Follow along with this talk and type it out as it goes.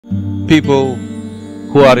People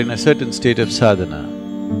who are in a certain state of sadhana,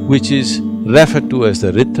 which is referred to as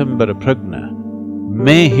the Ritambara Prajna,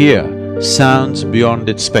 may hear sounds beyond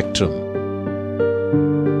its spectrum.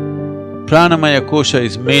 Pranamaya kosha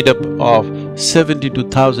is made up of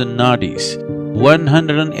 72,000 nadis.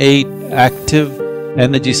 108 active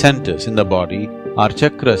energy centers in the body are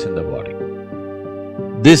chakras in the body.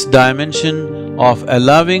 This dimension of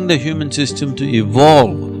allowing the human system to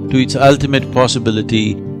evolve to its ultimate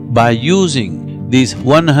possibility by using these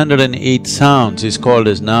 108 sounds is called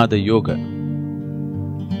as Nada Yoga.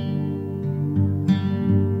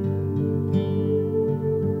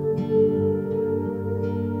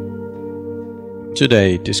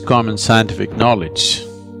 Today it is common scientific knowledge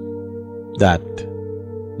that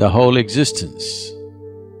the whole existence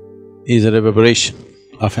is a reverberation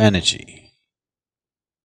of energy.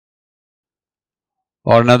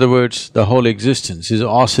 Or in other words, the whole existence is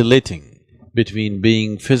oscillating between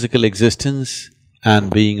being physical existence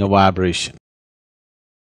and being a vibration.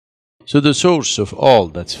 So the source of all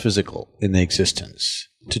that's physical in the existence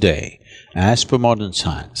today, as per modern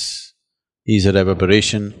science, is a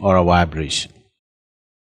reverberation or a vibration.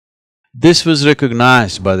 This was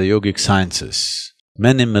recognized by the yogic sciences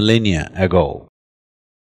many millennia ago,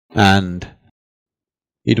 and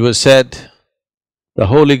it was said the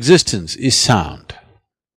whole existence is sound,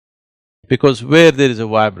 because where there is a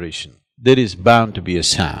vibration, there is bound to be a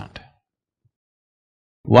sound.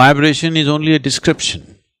 Vibration is only a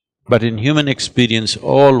description, but in human experience,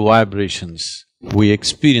 all vibrations, we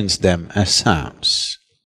experience them as sounds.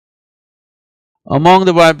 Among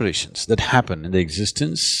the vibrations that happen in the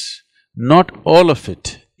existence, not all of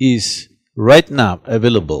it is right now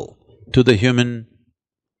available to the human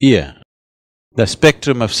ear. The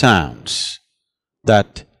spectrum of sounds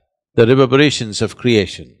that the reverberations of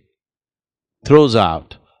creation throws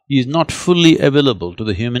out is not fully available to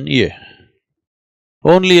the human ear.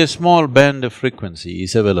 Only a small band of frequency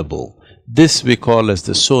is available. This we call as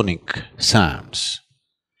the sonic sounds.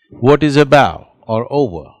 What is above or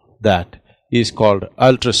over that is called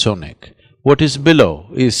ultrasonic. What is below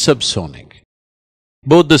is subsonic.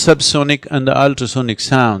 Both the subsonic and the ultrasonic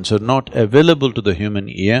sounds are not available to the human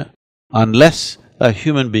ear unless a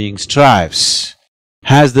human being strives,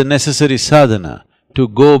 has the necessary sadhana to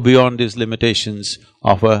go beyond these limitations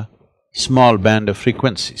of a small band of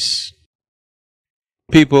frequencies.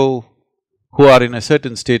 People who are in a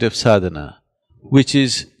certain state of sadhana, which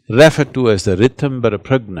is referred to as the Ritambara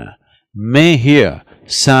Prajna, may hear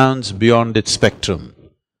sounds beyond its spectrum.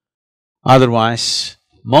 Otherwise,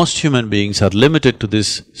 most human beings are limited to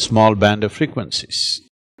this small band of frequencies.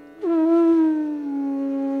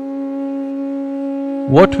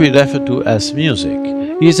 What we refer to as music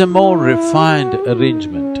is a more refined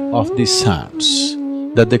arrangement of these sounds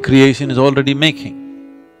that the creation is already making.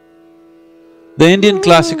 The Indian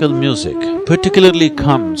classical music particularly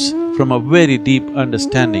comes from a very deep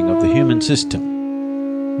understanding of the human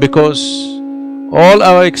system, because all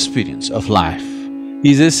our experience of life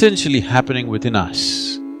is essentially happening within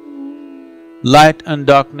us. Light and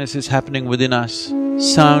darkness is happening within us,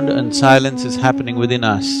 sound and silence is happening within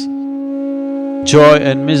us, joy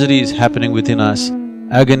and misery is happening within us,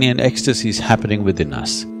 agony and ecstasy is happening within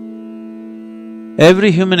us.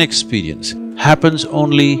 Every human experience happens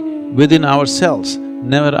only within ourselves,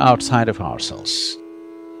 never outside of ourselves.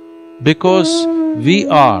 Because we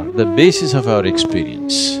are the basis of our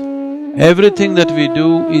experience, everything that we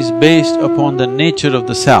do is based upon the nature of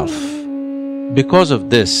the self. Because of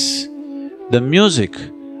this, the music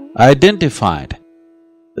identified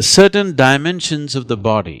certain dimensions of the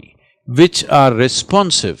body which are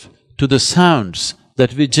responsive to the sounds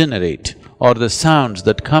that we generate or the sounds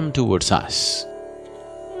that come towards us.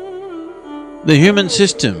 The human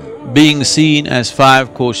system being seen as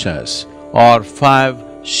 5 koshas or 5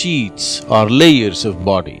 sheets or layers of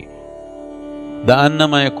body, the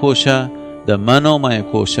Annamaya kosha, the Manomaya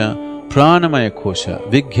kosha, Pranamaya kosha,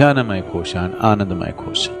 Vijnanamaya kosha and Anandamaya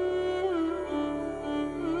kosha.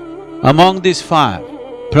 Among these 5,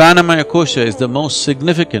 Pranamaya kosha is the most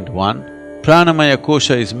significant one. Pranamaya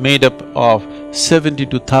kosha is made up of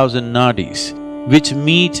 72,000 nadis, which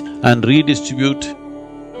meet and redistribute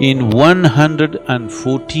in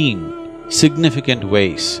 114 significant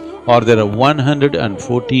ways, or there are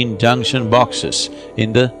 114 junction boxes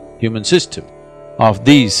in the human system. Of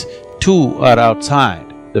these, 2 are outside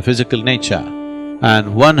the physical nature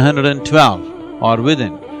and 112 are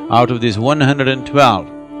within. Out of these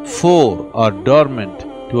 112, 4 are dormant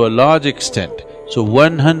to a large extent. So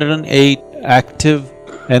 108 active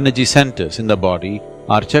energy centers in the body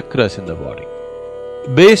are chakras in the body.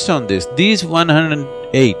 Based on this, these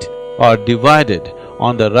 108 are divided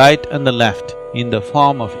on the right and the left in the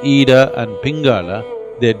form of Ida and Pingala,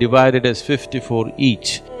 they're divided as 54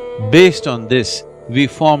 each. Based on this, we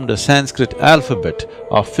formed a Sanskrit alphabet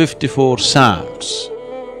of 54 sounds.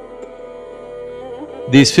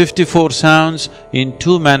 These 54 sounds in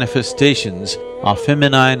two manifestations are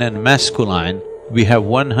feminine and masculine, we have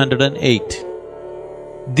 108.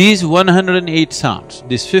 These 108 sounds,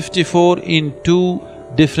 these 54 in two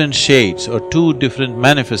different shades or two different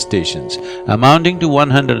manifestations amounting to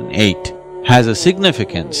 108 has a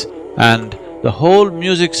significance, and the whole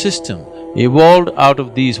music system evolved out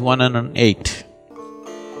of these 108.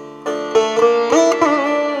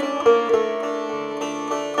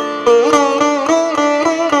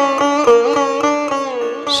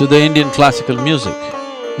 So the Indian classical music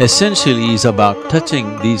essentially is about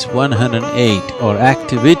touching these 108 or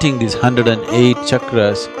activating these 108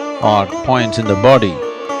 chakras or points in the body,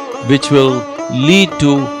 which will lead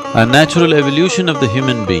to a natural evolution of the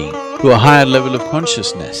human being to a higher level of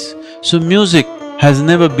consciousness. So music has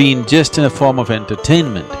never been just a form of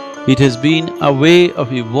entertainment, it has been a way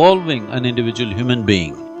of evolving an individual human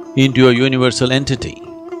being into a universal entity.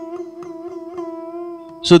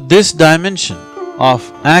 So this dimension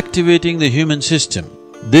of activating the human system,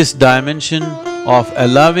 this dimension of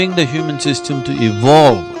allowing the human system to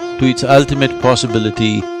evolve to its ultimate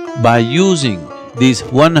possibility by using these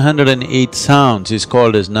 108 sounds is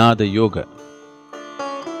called as Nada Yoga.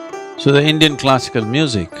 So the Indian classical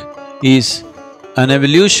music is an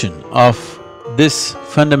evolution of this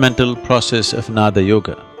fundamental process of Nada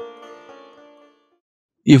Yoga.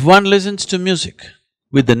 If one listens to music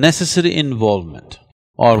with the necessary involvement,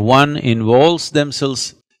 or one involves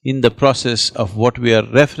themselves in the process of what we are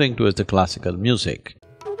referring to as the classical music,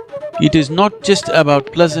 it is not just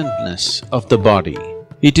about pleasantness of the body,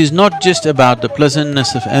 it is not just about the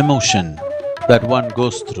pleasantness of emotion that one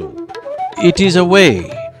goes through. It is a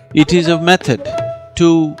way, it is a method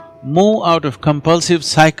to move out of compulsive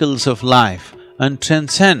cycles of life and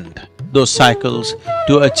transcend those cycles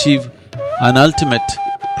to achieve an ultimate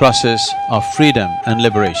process of freedom and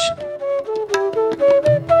liberation.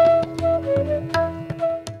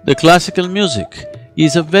 The classical music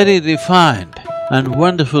is a very refined and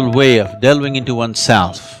wonderful way of delving into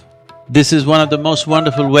oneself. This is one of the most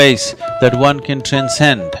wonderful ways that one can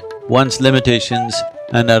transcend one's limitations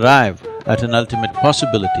and arrive at an ultimate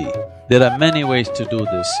possibility. There are many ways to do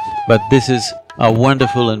this, but this is a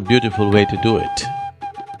wonderful and beautiful way to do it.